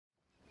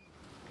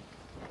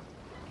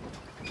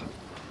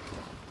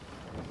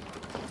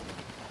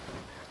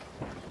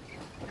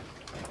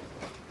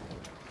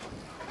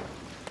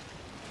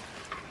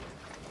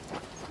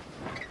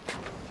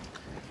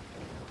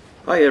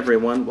Hi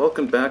everyone,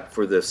 welcome back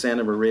for the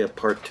Santa Maria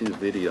Part 2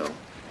 video.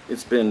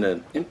 It's been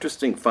an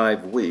interesting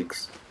 5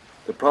 weeks.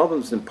 The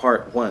problems in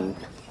Part 1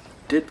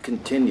 did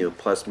continue,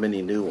 plus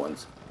many new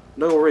ones.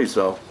 No worries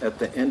though, at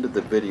the end of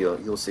the video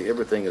you'll see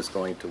everything is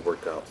going to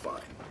work out fine.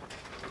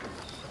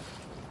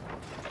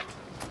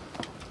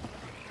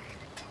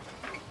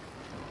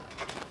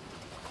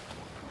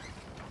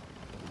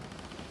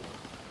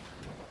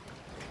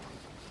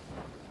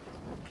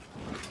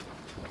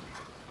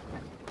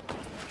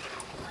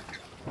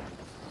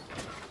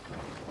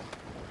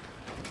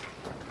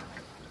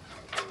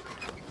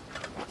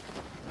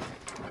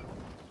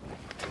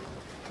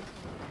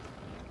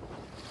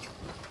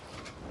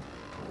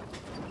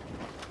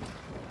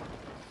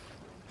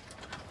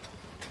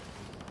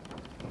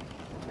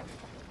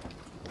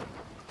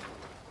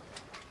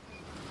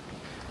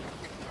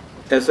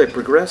 As I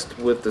progressed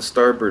with the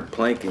starboard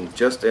planking,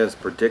 just as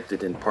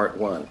predicted in Part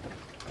 1,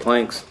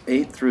 planks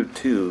 8 through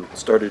 2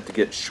 started to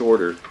get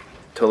shorter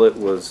till it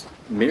was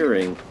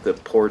mirroring the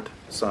port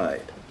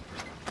side.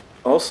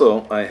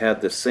 Also, I had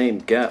the same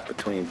gap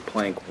between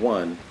plank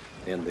 1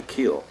 and the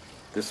keel.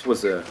 This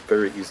was a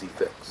very easy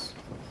fix.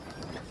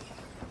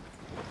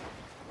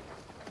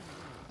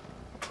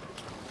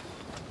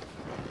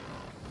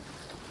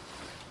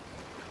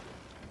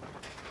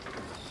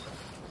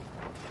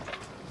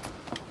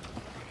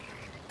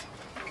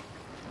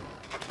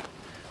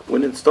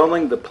 When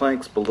installing the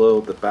planks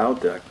below the bow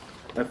deck,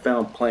 I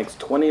found planks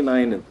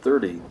 29 and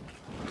 30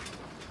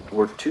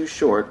 were too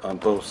short on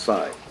both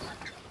sides.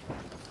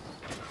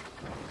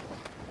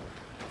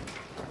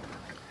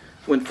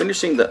 When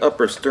finishing the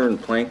upper stern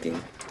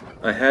planking,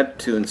 I had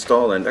to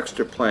install an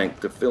extra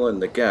plank to fill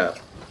in the gap,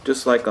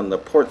 just like on the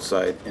port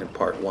side in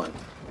Part 1.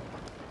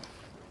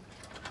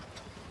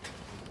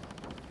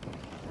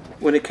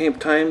 When it came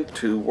time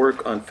to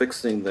work on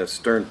fixing the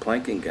stern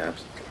planking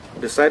gaps, I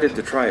decided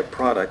to try a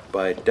product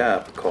by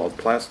DAP called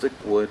Plastic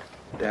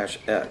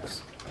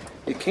Wood-X.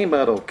 It came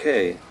out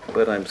okay,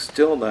 but I'm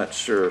still not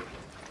sure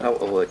how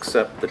it will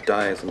accept the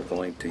dies I'm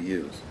going to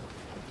use.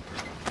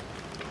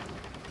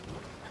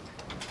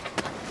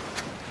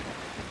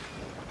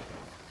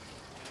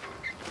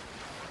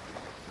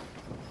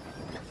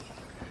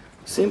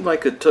 Seemed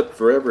like it took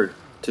forever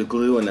to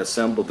glue and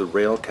assemble the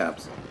rail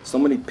caps. So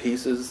many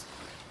pieces,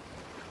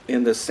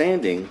 and the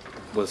sanding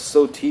was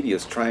so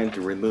tedious trying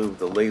to remove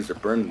the laser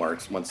burn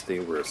marks once they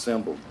were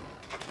assembled.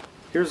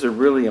 Here's a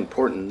really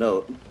important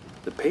note.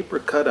 The paper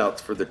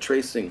cutouts for the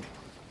tracing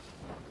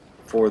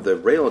for the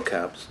rail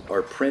caps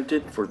are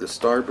printed for the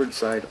starboard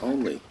side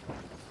only.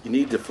 You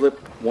need to flip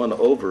one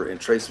over and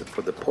trace it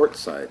for the port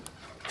side.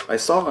 I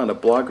saw on a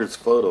blogger's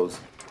photos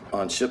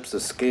on Ships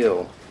of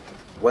Scale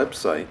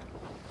website,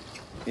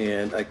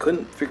 and I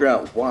couldn't figure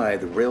out why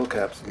the rail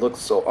caps looked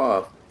so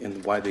off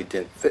and why they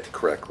didn't fit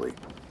correctly.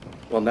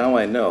 Well, now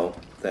I know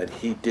that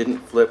he didn't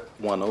flip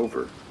one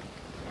over.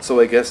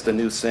 So I guess the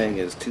new saying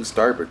is two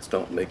starboards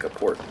don't make a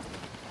port.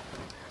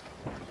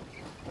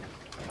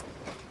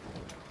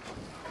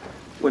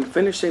 When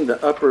finishing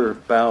the upper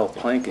bow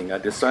planking, I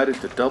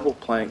decided to double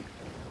plank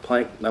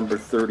number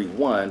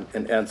 31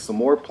 and add some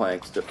more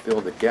planks to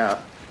fill the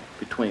gap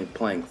between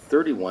plank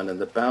 31 and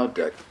the bow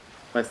deck.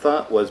 My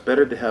thought was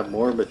better to have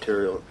more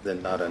material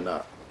than not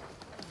enough.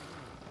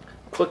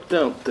 Quick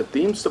note, the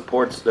beam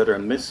supports that are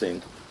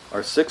missing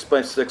are 6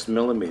 by 6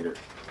 millimeter.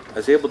 I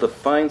was able to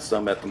find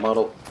some at the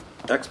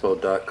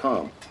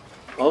modelexpo.com.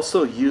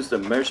 Also use the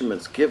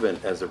measurements given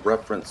as a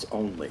reference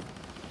only.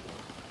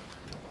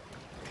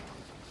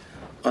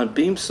 On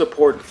beam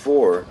support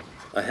 4,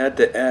 I had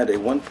to add a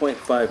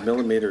 1.5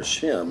 millimeter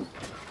shim.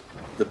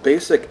 The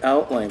basic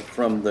outline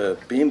from the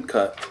beam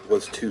cut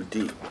was too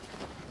deep.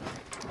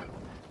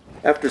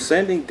 After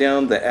sanding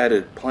down the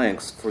added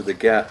planks for the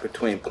gap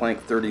between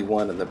plank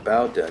 31 and the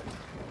bow deck,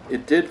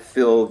 it did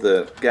fill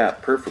the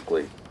gap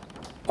perfectly.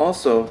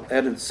 Also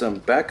added some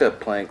backup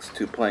planks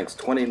to planks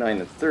 29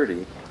 and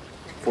 30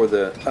 for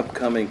the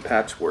upcoming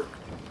patchwork.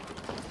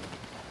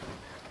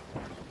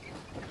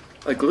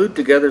 I glued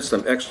together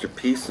some extra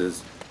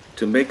pieces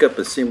to make up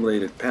a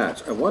simulated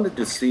patch. I wanted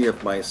to see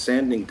if my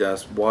sanding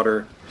dust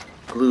water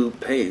glue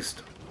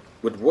paste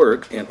would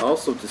work, and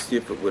also to see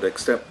if it would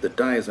accept the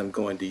dies I'm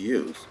going to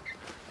use.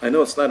 I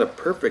know it's not a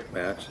perfect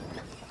match,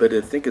 but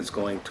I think it's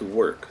going to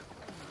work.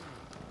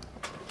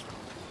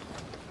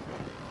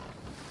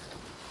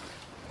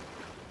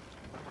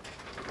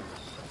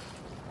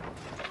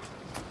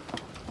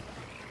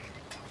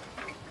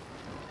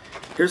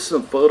 Here's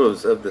some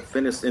photos of the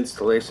finished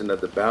installation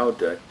of the bow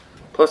deck,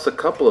 plus a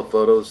couple of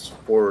photos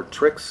for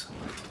tricks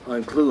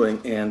on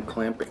gluing and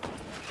clamping.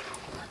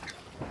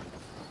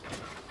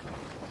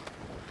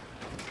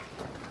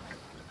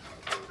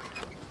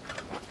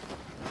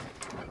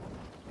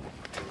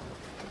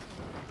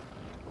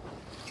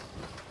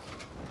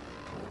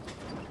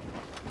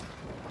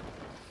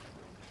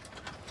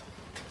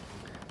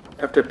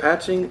 After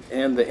patching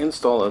and the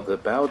install of the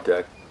bow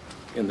deck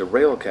and the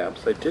rail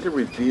caps, I did a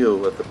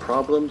review of the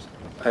problems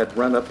I had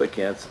run up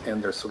against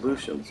and their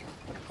solutions.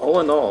 All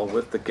in all,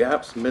 with the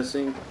gaps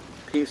missing,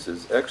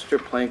 pieces, extra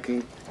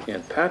planking,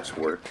 and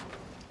patchwork,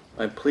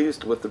 I'm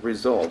pleased with the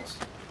results.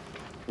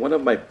 One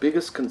of my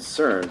biggest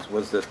concerns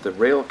was that the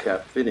rail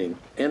cap fitting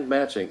and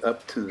matching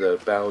up to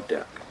the bow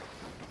deck.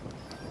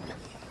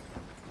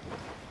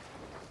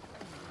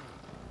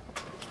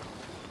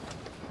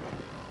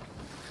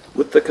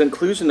 With the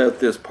conclusion of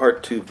this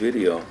part 2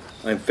 video,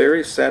 I'm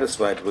very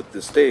satisfied with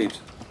the stage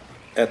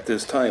at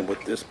this time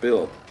with this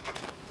build.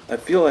 I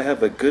feel I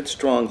have a good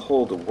strong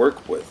hold to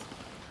work with,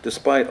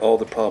 despite all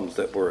the problems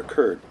that were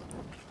occurred.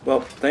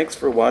 Well, thanks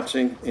for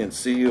watching, and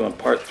see you on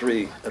part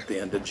 3 at the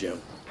end of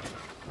June.